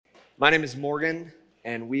My name is Morgan,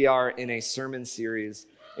 and we are in a sermon series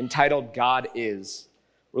entitled God Is.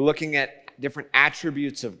 We're looking at different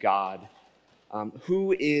attributes of God.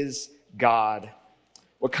 Who is God?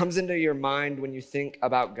 What comes into your mind when you think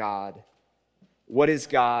about God? What is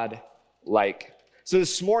God like? So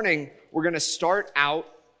this morning, we're going to start out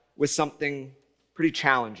with something pretty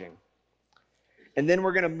challenging. And then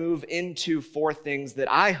we're going to move into four things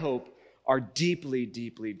that I hope are deeply,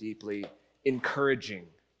 deeply, deeply encouraging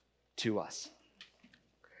to us.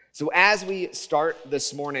 So as we start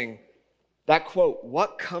this morning, that quote,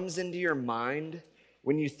 what comes into your mind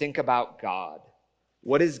when you think about God?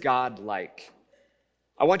 What is God like?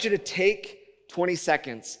 I want you to take 20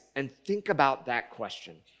 seconds and think about that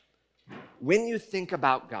question. When you think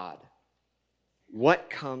about God, what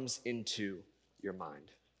comes into your mind?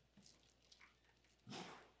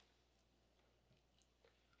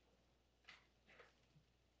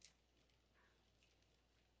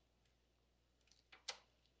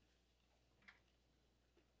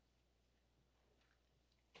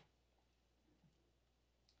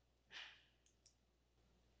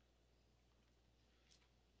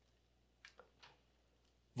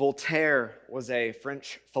 Voltaire was a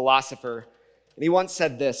French philosopher, and he once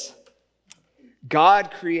said this: God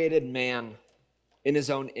created man in his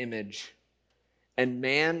own image, and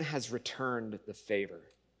man has returned the favor.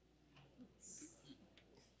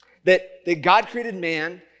 That God created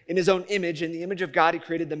man in his own image. In the image of God, he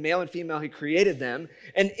created the male and female, he created them.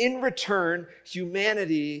 And in return,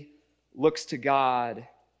 humanity looks to God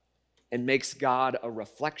and makes God a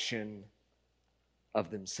reflection of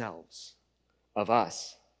themselves, of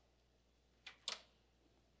us.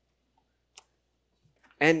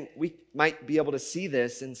 And we might be able to see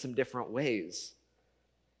this in some different ways,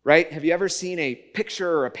 right? Have you ever seen a picture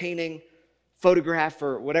or a painting, photograph,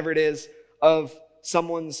 or whatever it is, of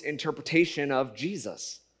someone's interpretation of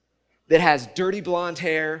Jesus that has dirty blonde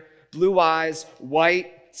hair, blue eyes,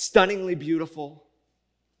 white, stunningly beautiful?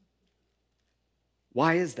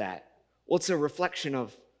 Why is that? Well, it's a reflection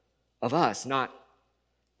of us, not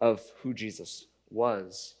of who Jesus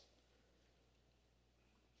was.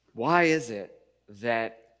 Why is it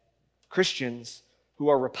that Christians who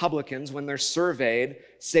are Republicans, when they're surveyed,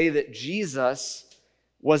 say that Jesus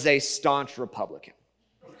was a staunch Republican?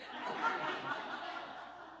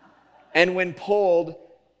 And when polled,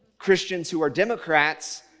 Christians who are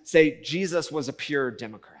Democrats say Jesus was a pure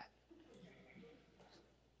Democrat.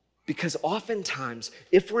 Because oftentimes,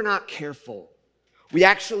 if we're not careful, we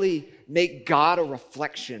actually make God a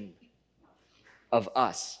reflection of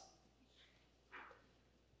us.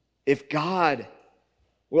 If God,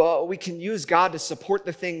 well, we can use God to support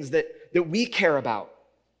the things that we care about.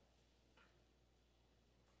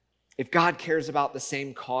 If God cares about the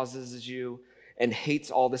same causes as you and hates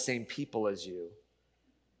all the same people as you,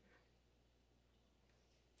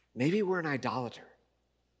 maybe we're an idolater.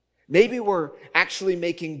 Maybe we're actually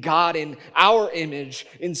making God in our image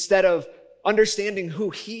instead of understanding who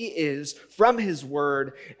he is from his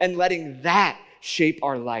word and letting that shape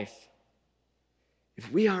our life.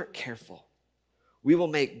 If we aren't careful, we will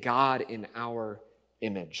make God in our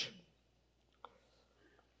image.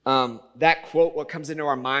 That quote, what comes into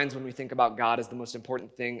our minds when we think about God is the most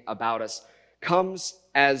important thing about us, comes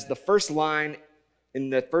as the first line in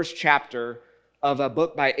the first chapter of a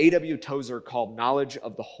book by A.W. Tozer called Knowledge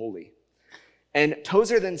of the Holy. And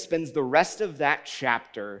Tozer then spends the rest of that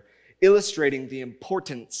chapter illustrating the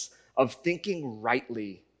importance of thinking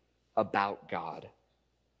rightly about God.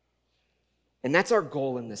 And that's our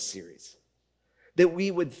goal in this series, that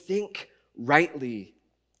we would think rightly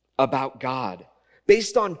about God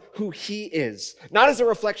based on who he is, not as a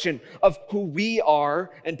reflection of who we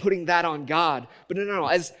are and putting that on God, but no,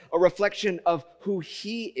 as a reflection of who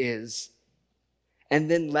he is, and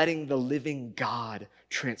then letting the living God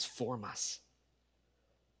transform us.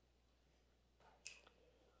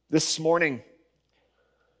 This morning,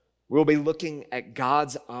 we'll be looking at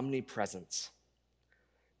God's omnipresence.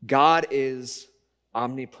 God is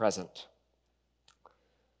omnipresent.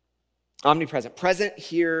 Omnipresent. Present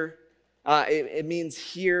here, it means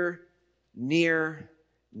here, near,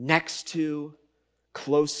 next to,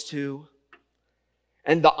 close to.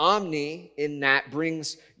 And the omni in that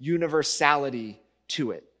brings universality to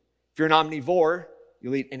it. If you're an omnivore,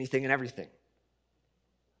 you'll eat anything and everything.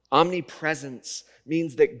 Omnipresence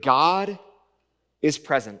means that God is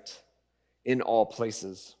present in all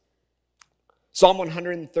places. Psalm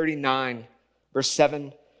 139, verse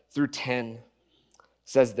 7 through 10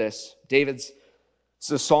 says this. It's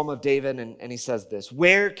a psalm of David, and he says this: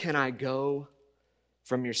 where can I go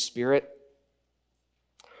from your spirit?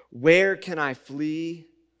 Where can I flee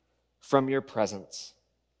from your presence?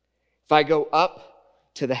 If I go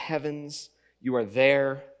up to the heavens, you are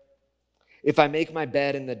there. If I make my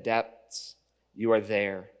bed in the depths, you are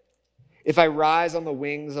there. If I rise on the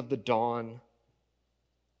wings of the dawn,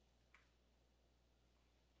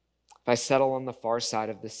 if I settle on the far side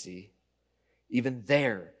of the sea, even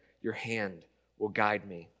there your hand will guide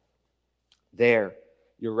me. There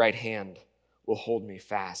your right hand will hold me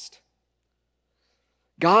fast.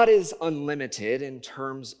 God is unlimited in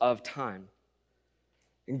terms of time.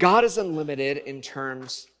 And God is unlimited in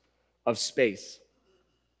terms of space.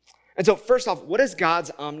 And so, first off, what does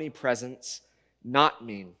God's omnipresence not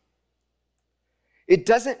mean? It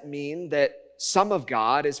doesn't mean that some of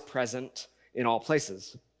God is present in all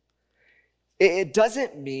places. It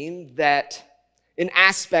doesn't mean that an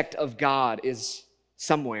aspect of God is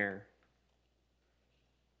somewhere.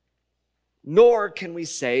 Nor can we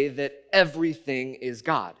say that everything is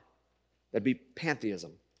God. That'd be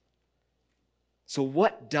pantheism. So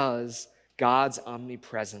what does God's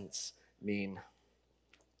omnipresence mean?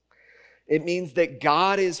 It means that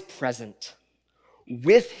God is present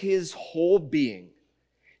with his whole being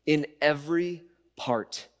in every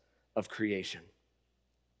part of creation.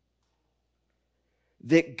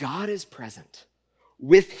 That God is present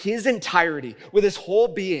with his entirety, with his whole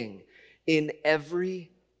being in every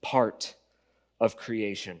part of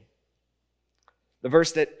creation. The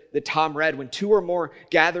verse that Tom read, when two or more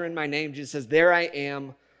gather in my name, Jesus says, there I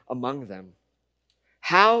am among them.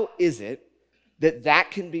 How is it that that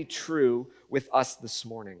can be true with us this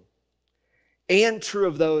morning? And true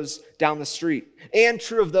of those down the street, and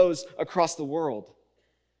true of those across the world.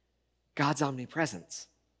 God's omnipresence.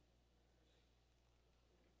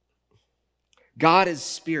 God is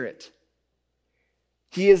spirit.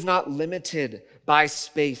 He is not limited by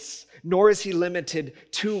space, nor is he limited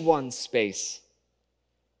to one space.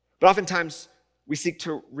 But oftentimes, we seek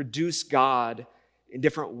to reduce God in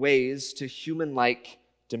different ways to human-like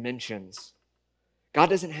dimensions. God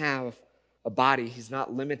doesn't have a body. He's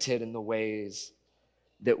not limited in the ways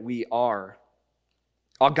that we are.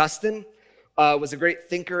 Augustine was a great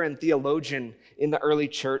thinker and theologian in the early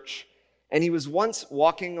church, and he was once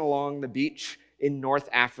walking along the beach in North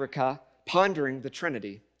Africa, pondering the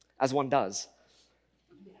Trinity, as one does.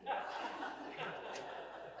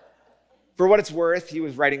 For what it's worth, he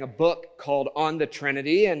was writing a book called On the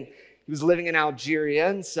Trinity, and he was living in Algeria,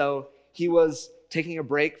 and so he was taking a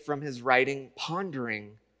break from his writing,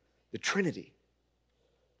 pondering the Trinity.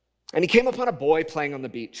 And he came upon a boy playing on the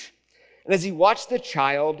beach. And as he watched the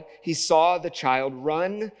child, he saw the child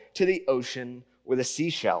run to the ocean with a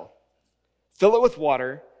seashell, fill it with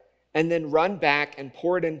water, and then run back and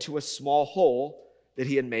pour it into a small hole that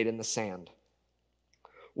he had made in the sand.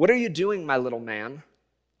 "What are you doing, my little man?"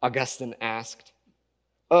 Augustine asked.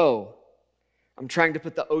 "Oh, I'm trying to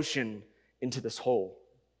put the ocean into this hole."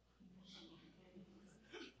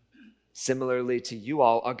 Similarly to you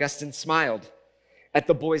all, Augustine smiled at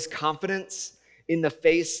the boy's confidence in the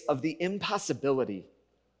face of the impossibility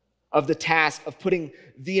of the task of putting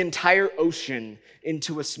the entire ocean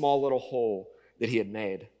into a small little hole that he had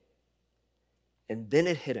made. And then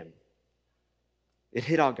it hit him. It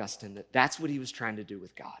hit Augustine that that's what he was trying to do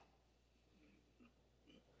with God.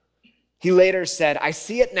 He later said, "I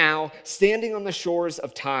see it now, standing on the shores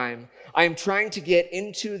of time. I am trying to get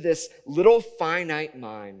into this little finite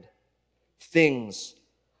mind things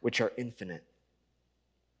which are infinite."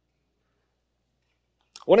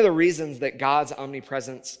 One of the reasons that God's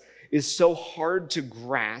omnipresence is so hard to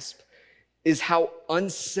grasp is how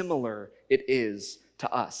unsimilar it is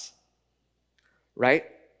to us, right?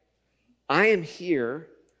 I am here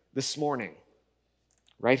this morning,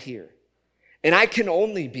 right here, and I can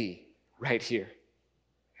only be right here.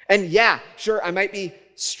 And yeah, sure, I might be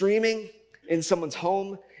streaming in someone's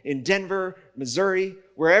home in Denver, Missouri,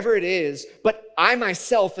 wherever it is, but I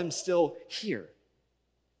myself am still here,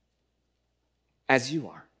 as you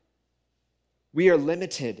are. We are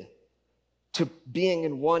limited to being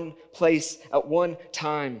in one place at one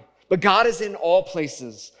time, but God is in all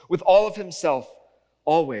places with all of himself,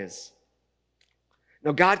 always.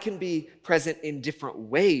 Now, God can be present in different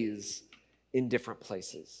ways in different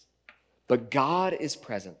places, but God is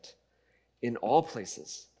present in all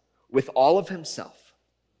places with all of himself,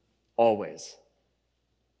 always.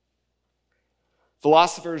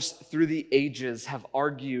 Philosophers through the ages have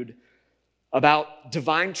argued about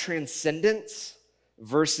divine transcendence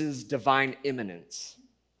versus divine immanence.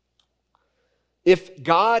 If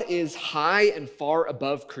God is high and far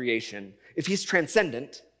above creation, if he's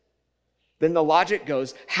transcendent, then the logic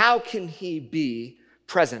goes, how can he be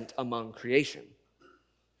present among creation?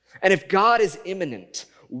 And if God is immanent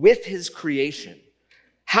with his creation,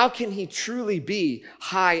 How can he truly be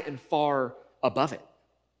high and far above it?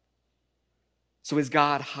 So is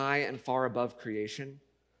God high and far above creation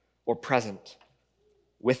or present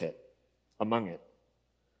with it, among it?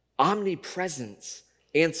 Omnipresence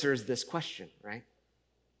answers this question, right?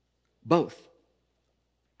 Both.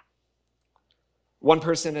 One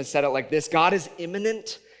person has said it like this: God is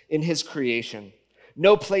immanent in his creation.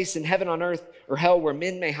 No place in heaven, on earth, or hell where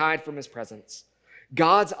men may hide from his presence.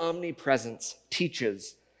 God's omnipresence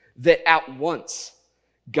teaches that at once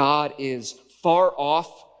God is far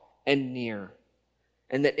off and near,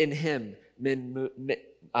 and that in him men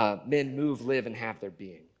move, live, and have their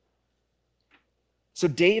being. So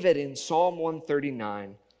David in Psalm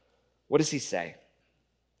 139, what does he say?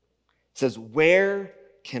 He says, "Where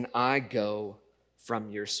can I go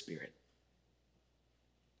from your spirit?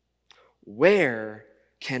 Where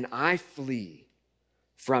can I flee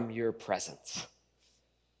from your presence?"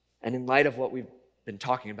 And in light of what we've been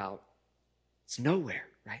talking about, it's nowhere,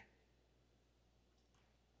 right?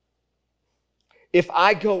 If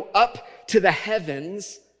I go up to the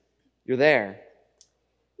heavens, you're there.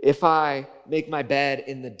 If I make my bed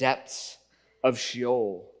in the depths of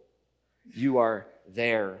Sheol, you are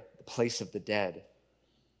there, the place of the dead.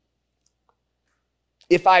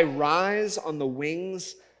 If I rise on the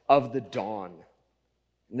wings of the dawn,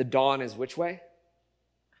 and the dawn is which way?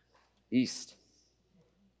 East.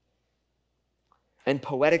 And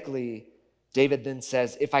poetically, David then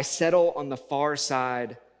says, if I settle on the far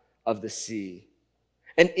side of the sea.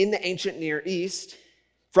 And in the ancient Near East,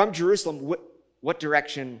 from Jerusalem, what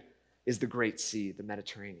direction is the Great Sea, the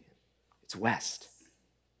Mediterranean? It's west.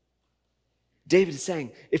 David is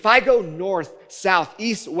saying, if I go north, south,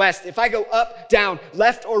 east, west, if I go up, down,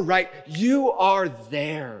 left, or right, you are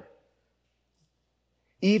there.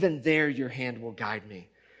 Even there, your hand will guide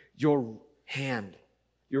me. Your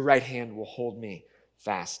right hand will hold me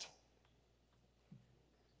fast.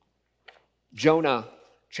 Jonah,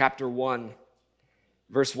 chapter 1,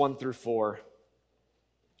 verse 1 through 4,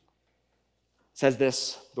 says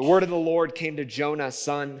this: "The word of the Lord came to Jonah,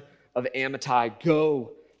 son of Amittai.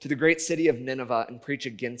 Go to the great city of Nineveh and preach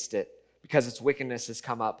against it, because its wickedness has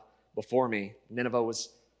come up before me." Nineveh was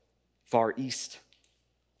far east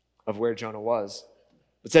of where Jonah was.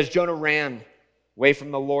 It says Jonah ran away from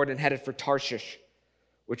the Lord and headed for Tarshish,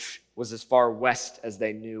 which was as far west as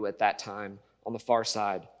they knew at that time, on the far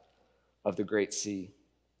side of the Great Sea.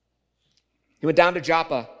 He went down to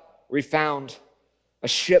Joppa, where he found a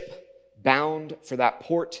ship bound for that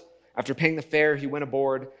port. After paying the fare, he went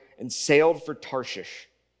aboard and sailed for Tarshish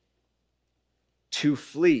to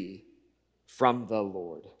flee from the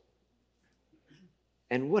Lord.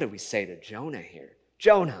 And what do we say to Jonah here?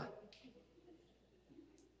 Jonah,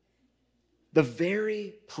 the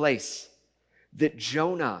very place that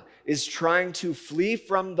Jonah is trying to flee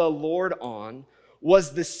from the Lord on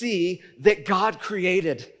was the sea that God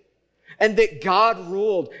created, and that God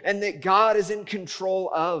ruled, and that God is in control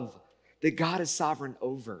of, that God is sovereign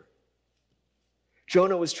over.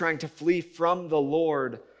 Jonah was trying to flee from the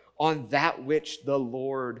Lord on that which the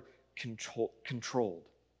Lord controlled.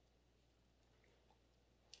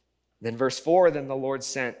 Then verse 4, then the Lord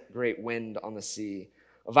sent great wind on the sea.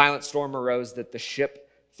 A violent storm arose that the ship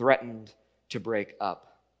threatened to break up.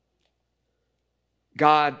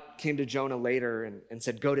 God came to Jonah later and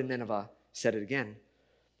said, "Go to Nineveh," said it again.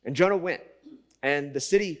 And Jonah went, and the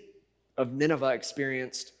city of Nineveh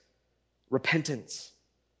experienced repentance.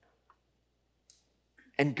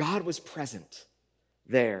 And God was present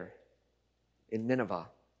there in Nineveh,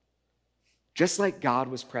 just like God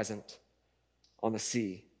was present on the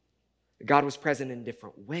sea. God was present in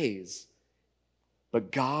different ways,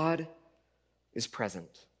 but God is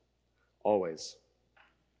present always.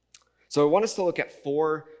 So I want us to look at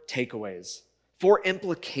 4 takeaways, 4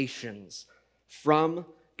 implications from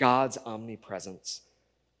God's omnipresence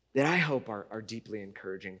that I hope are deeply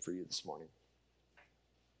encouraging for you this morning.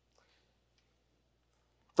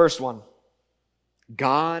 First one,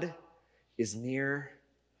 God is near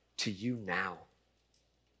to you now.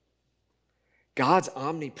 God's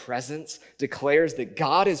omnipresence declares that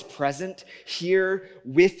God is present here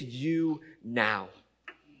with you now.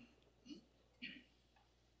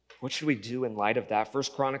 What should we do in light of that?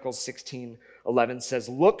 1 Chronicles 16:11 says,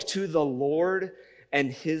 "Look to the Lord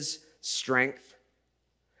and his strength.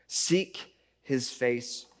 Seek his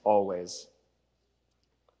face always."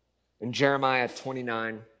 And Jeremiah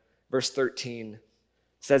 29, verse 13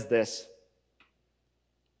 says this: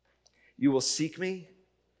 "You will seek me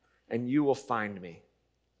and you will find me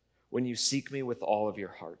when you seek me with all of your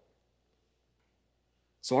heart."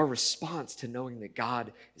 So our response to knowing that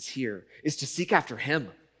God is here is to seek after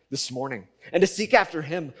him, this morning and to seek after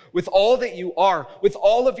him with all that you are, with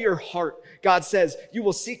all of your heart. God says, you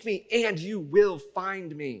will seek me and you will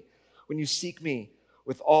find me when you seek me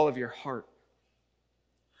with all of your heart.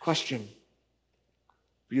 Question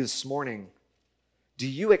for you this morning: do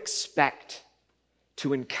you expect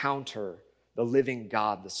to encounter the living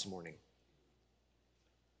God this morning?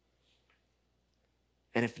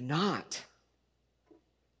 And if not,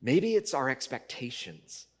 maybe it's our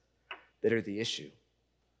expectations that are the issue.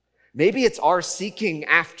 Maybe it's our seeking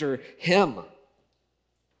after him.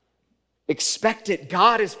 Expect it.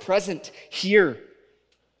 God is present here.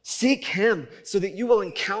 Seek him so that you will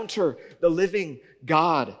encounter the living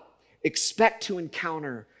God. Expect to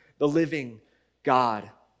encounter the living God.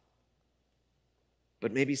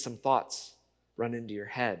 But maybe some thoughts run into your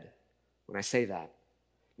head when I say that.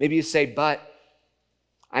 Maybe you say, but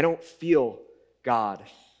I don't feel God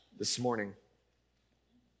this morning.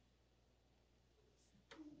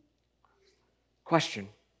 Question: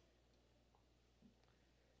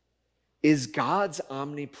 is God's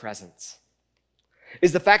omnipresence,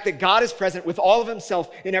 is the fact that God is present with all of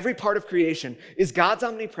himself in every part of creation, is God's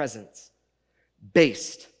omnipresence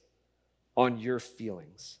based on your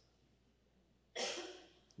feelings?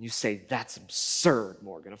 You say, that's absurd,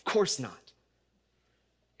 Morgan. Of course not.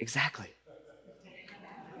 Exactly.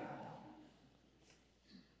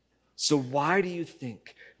 So why do you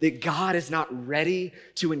think that God is not ready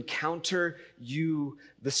to encounter you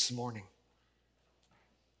this morning?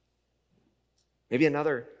 Maybe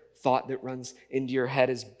another thought that runs into your head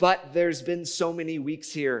is, but there's been so many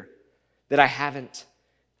weeks here that I haven't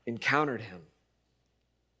encountered him.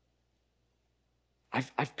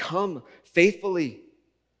 I've come faithfully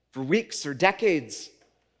for weeks or decades,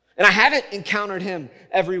 and I haven't encountered him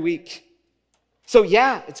every week. So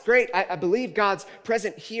yeah, it's great. I believe God's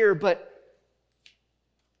present here, but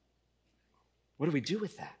what do we do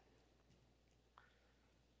with that?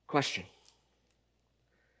 Question: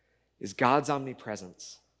 is God's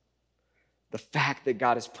omnipresence, the fact that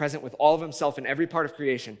God is present with all of himself in every part of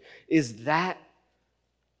creation, is that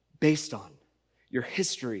based on your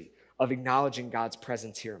history of acknowledging God's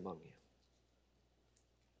presence here among you?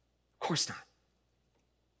 Of course not.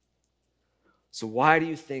 So why do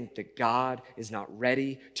you think that God is not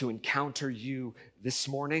ready to encounter you this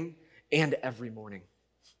morning and every morning?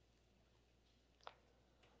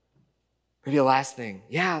 Maybe the last thing: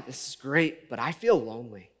 yeah, this is great, but I feel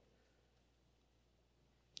lonely.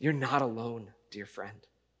 You're not alone, dear friend.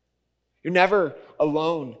 You're never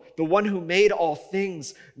alone. The one who made all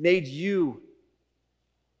things made you,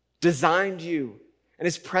 designed you, and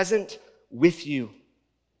is present with you.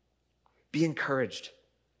 Be encouraged.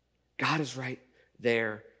 God is right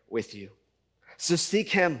there with you. So seek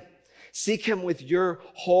him. Seek him with your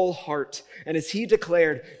whole heart. And as he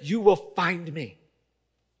declared, you will find me.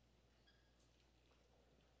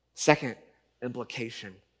 Second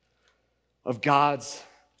implication of God's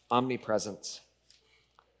omnipresence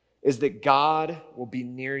is that God will be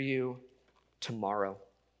near you tomorrow.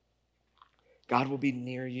 God will be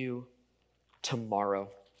near you tomorrow.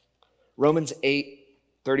 Romans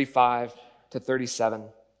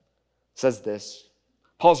 8:35-37 says this.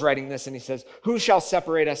 Paul's writing this and he says, who shall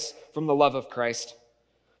separate us from the love of Christ?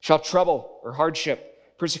 Shall trouble or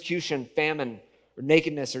hardship, persecution, famine, or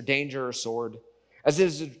nakedness, or danger, or sword? As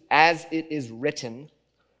it is written,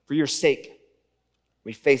 for your sake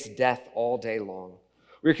we face death all day long.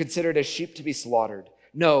 We are considered as sheep to be slaughtered.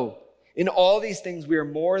 No, in all these things we are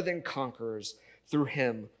more than conquerors through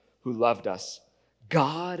him who loved us.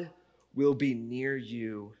 God will be near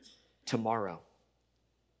you tomorrow.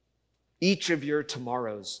 Each of your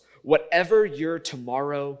tomorrows, whatever your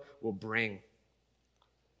tomorrow will bring.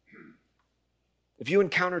 If you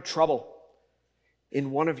encounter trouble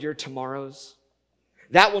in one of your tomorrows,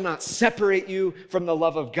 that will not separate you from the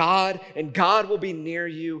love of God, and God will be near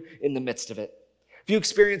you in the midst of it. If you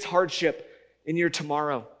experience hardship in your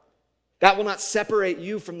tomorrow, that will not separate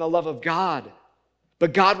you from the love of God,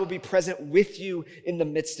 but God will be present with you in the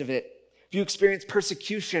midst of it. If you experience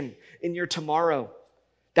persecution in your tomorrow,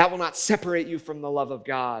 that will not separate you from the love of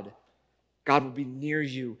God. God will be near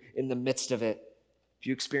you in the midst of it. If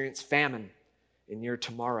you experience famine in your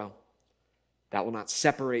tomorrow, that will not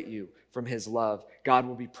separate you from his love. God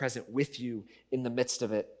will be present with you in the midst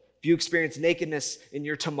of it. If you experience nakedness in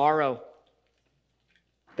your tomorrow,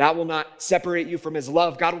 that will not separate you from his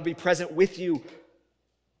love. God will be present with you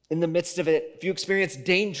in the midst of it. If you experience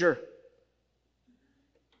danger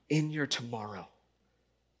in your tomorrow,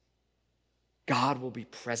 God will be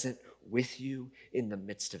present with you in the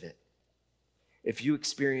midst of it. If you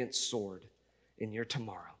experience sword in your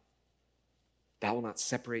tomorrow, that will not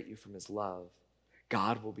separate you from his love.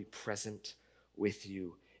 God will be present with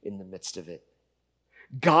you in the midst of it.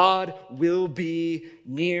 God will be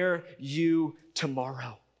near you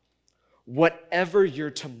tomorrow, whatever your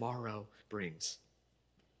tomorrow brings.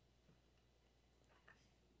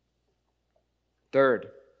 Third,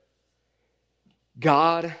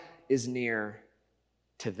 God is near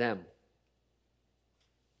to them,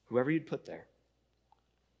 whoever you'd put there.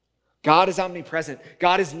 God is omnipresent.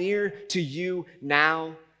 God is near to you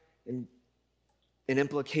now. And an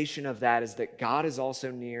implication of that is that God is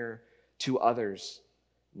also near to others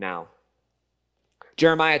now.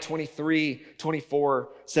 Jeremiah 23:24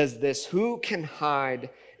 says this, "Who can hide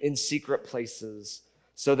in secret places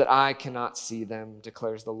so that I cannot see them,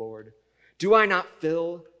 declares the Lord? Do I not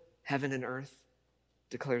fill heaven and earth,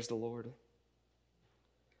 declares the Lord?"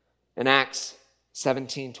 In Acts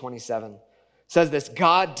 17:27 says this,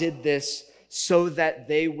 "God did this so that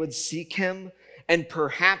they would seek him and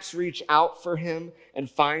perhaps reach out for him and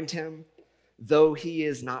find him, though he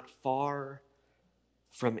is not far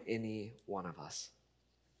from any one of us."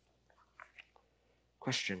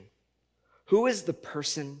 Question: who is the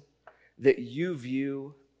person that you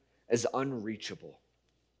view as unreachable?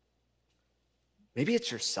 Maybe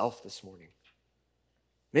it's yourself this morning.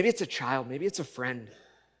 Maybe it's a child. Maybe it's a friend.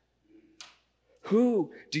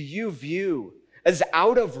 Who do you view as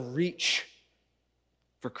out of reach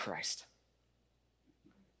for Christ?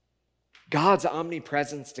 God's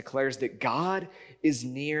omnipresence declares that God is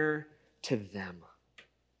near to them.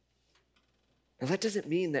 Now, that doesn't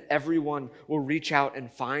mean that everyone will reach out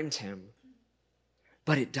and find him,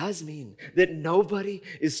 but it does mean that nobody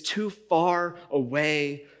is too far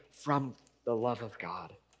away from the love of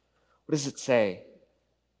God. What does it say?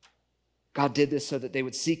 God did this so that they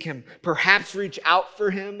would seek him, perhaps reach out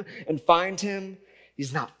for him and find him.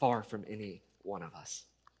 He's not far from any one of us.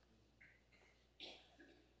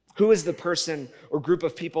 Who is the person or group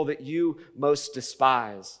of people that you most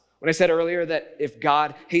despise? When I said earlier that if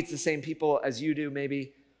God hates the same people as you do,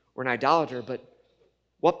 maybe we're an idolater, but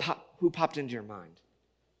who popped into your mind?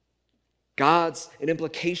 An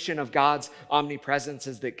implication of God's omnipresence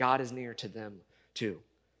is that God is near to them too.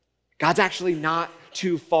 God's actually not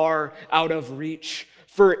too far out of reach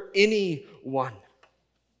for anyone.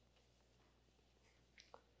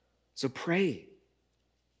 So pray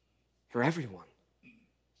for everyone,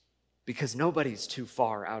 because nobody's too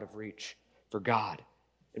far out of reach for God.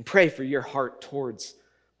 And pray for your heart towards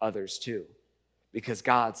others too, because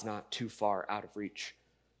God's not too far out of reach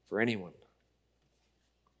for anyone.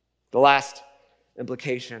 The last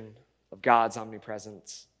implication of God's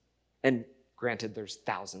omnipresence, and granted, there's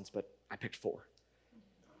thousands, but I picked 4.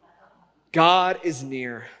 God is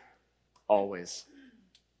near always.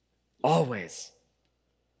 Always.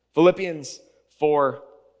 Philippians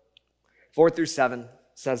 4:4-7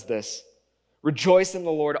 says this, "Rejoice in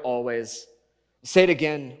the Lord always." I'll say it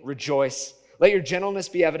again, rejoice. "Let your gentleness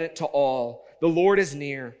be evident to all. The Lord is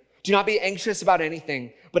near. Do not be anxious about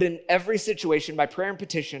anything, but in every situation, by prayer and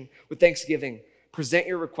petition, with thanksgiving, present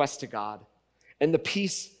your requests to God. And the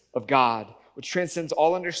peace of God, which transcends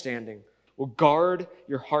all understanding, will guard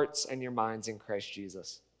your hearts and your minds in Christ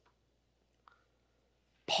Jesus."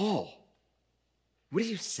 Paul, what are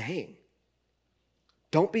you saying?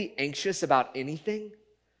 Don't be anxious about anything?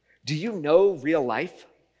 Do you know real life?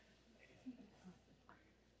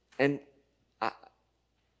 And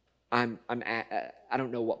I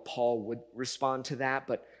don't know what Paul would respond to that,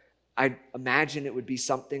 but I imagine it would be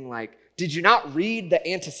something like, did you not read the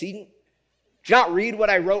antecedent? Did you not read what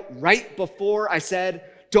I wrote right before I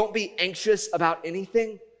said, don't be anxious about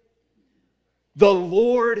anything? The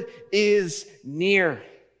Lord is near.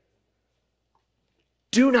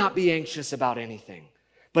 Do not be anxious about anything,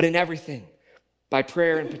 but in everything, by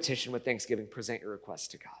prayer and petition with thanksgiving, present your requests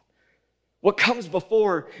to God. What comes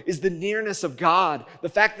before is the nearness of God, the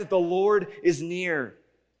fact that the Lord is near.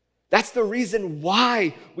 That's the reason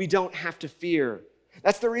why we don't have to fear.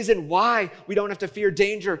 That's the reason why we don't have to fear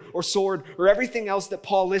danger or sword or everything else that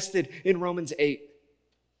Paul listed in Romans 8.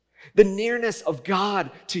 The nearness of God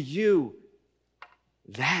to you,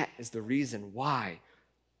 that is the reason why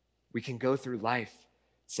we can go through life,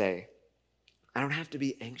 say, I don't have to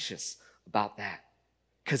be anxious about that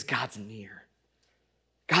because God's near.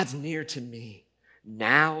 God's near to me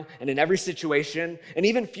now and in every situation and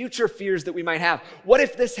even future fears that we might have. What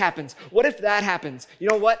if this happens? What if that happens? You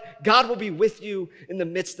know what? God will be with you in the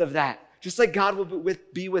midst of that, just like God will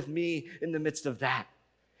be with me in the midst of that.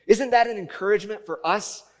 Isn't that an encouragement for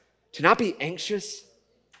us to not be anxious?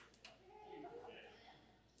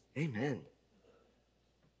 Amen.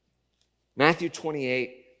 Matthew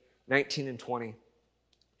 28:19-20.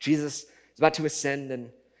 Jesus is about to ascend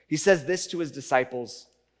and He says this to his disciples,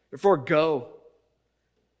 therefore go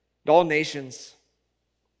to all nations.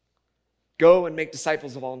 Go and make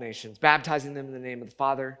disciples of all nations, baptizing them in the name of the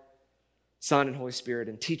Father, Son, and Holy Spirit,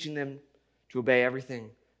 and teaching them to obey everything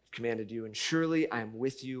I've commanded you. And surely I am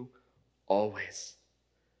with you always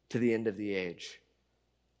to the end of the age.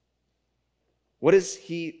 What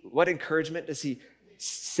encouragement does he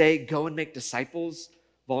say? Go and make disciples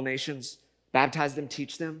of all nations, baptize them,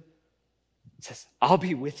 teach them. He says, I'll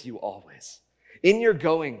be with you always. In your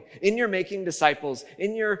going, in your making disciples,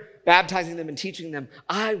 in your baptizing them and teaching them,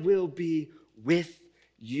 I will be with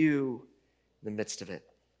you in the midst of it.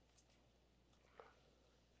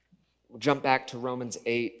 We'll jump back to Romans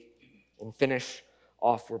 8 and finish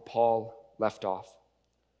off where Paul left off.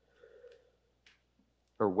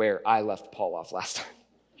 Or where I left Paul off last time.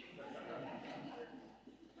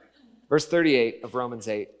 Verse 38 of Romans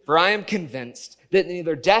 8. For I am convinced that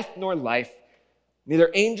neither death nor life,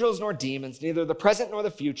 neither angels nor demons, neither the present nor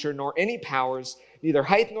the future, nor any powers, neither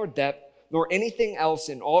height nor depth, nor anything else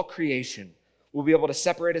in all creation will be able to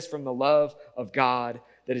separate us from the love of God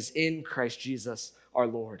that is in Christ Jesus our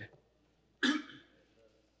Lord.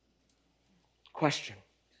 Question.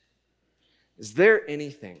 Is there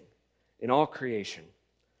anything in all creation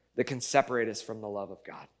that can separate us from the love of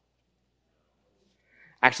God?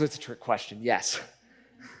 Actually, it's a trick question. Yes.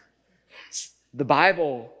 The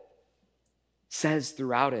Bible says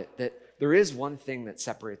throughout it that there is one thing that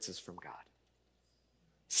separates us from God.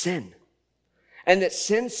 Sin. And that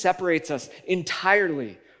sin separates us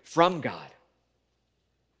entirely from God.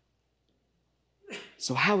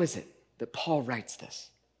 So how is it that Paul writes this?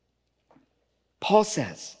 Paul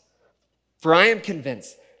says, for I am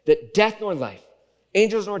convinced that death nor life,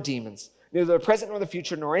 angels nor demons, neither the present nor the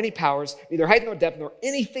future, nor any powers, neither height nor depth, nor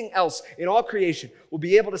anything else in all creation will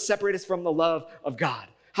be able to separate us from the love of God.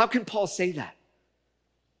 How can Paul say that?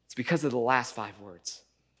 It's because of the last 5 words.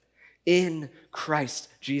 In Christ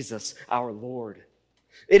Jesus our Lord.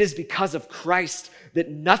 It is because of Christ that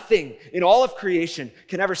nothing in all of creation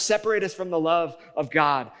can ever separate us from the love of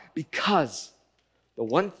God, because the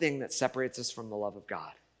one thing that separates us from the love of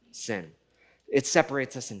God, sin, it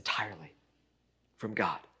separates us entirely from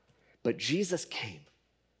God. But Jesus came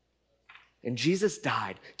and Jesus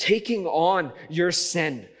died, taking on your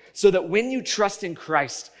sin, so that when you trust in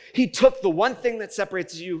Christ, he took the one thing that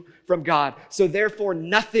separates you from God. So therefore,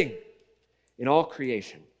 nothing in all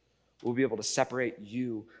creation will be able to separate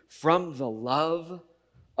you from the love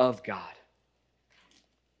of God.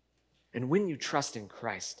 And when you trust in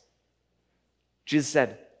Christ, Jesus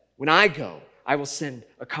said, when I go, I will send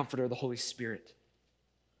a comforter, the Holy Spirit,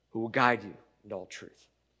 who will guide you into all truth.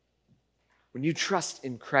 When you trust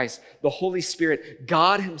in Christ, the Holy Spirit,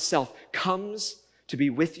 God himself, comes to be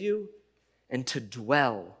with you and to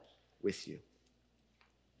dwell with you.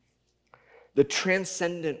 The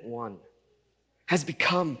transcendent one has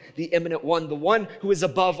become the immanent one. The one who is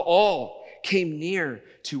above all came near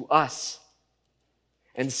to us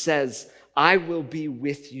and says, I will be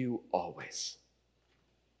with you always.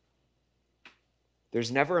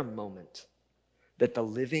 There's never a moment that the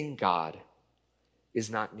living God is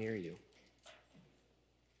not near you.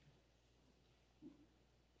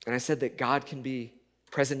 And I said that God can be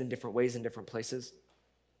present in different ways in different places.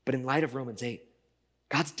 But in light of Romans 8,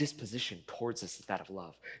 God's disposition towards us is that of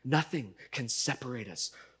love. Nothing can separate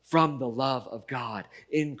us from the love of God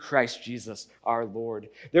in Christ Jesus our Lord.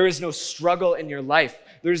 There is no struggle in your life.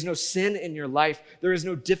 There is no sin in your life. There is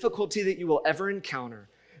no difficulty that you will ever encounter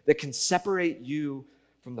that can separate you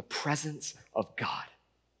from the presence of God.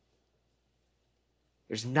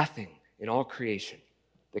 There's nothing in all creation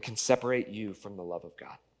that can separate you from the love of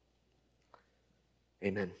God.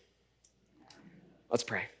 Amen. Let's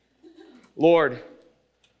pray. Lord,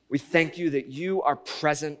 we thank you that you are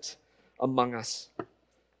present among us.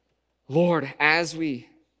 Lord, as we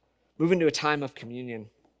move into a time of communion,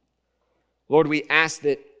 Lord, we ask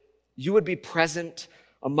that you would be present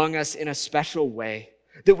among us in a special way,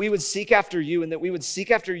 that we would seek after you, and that we would seek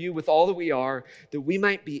after you with all that we are, that we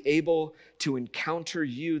might be able to encounter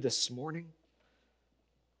you this morning.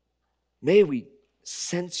 May we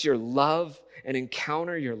sense your love and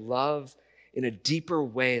encounter your love in a deeper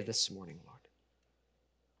way this morning, Lord.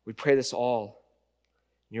 We pray this all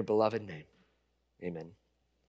in your beloved name. Amen.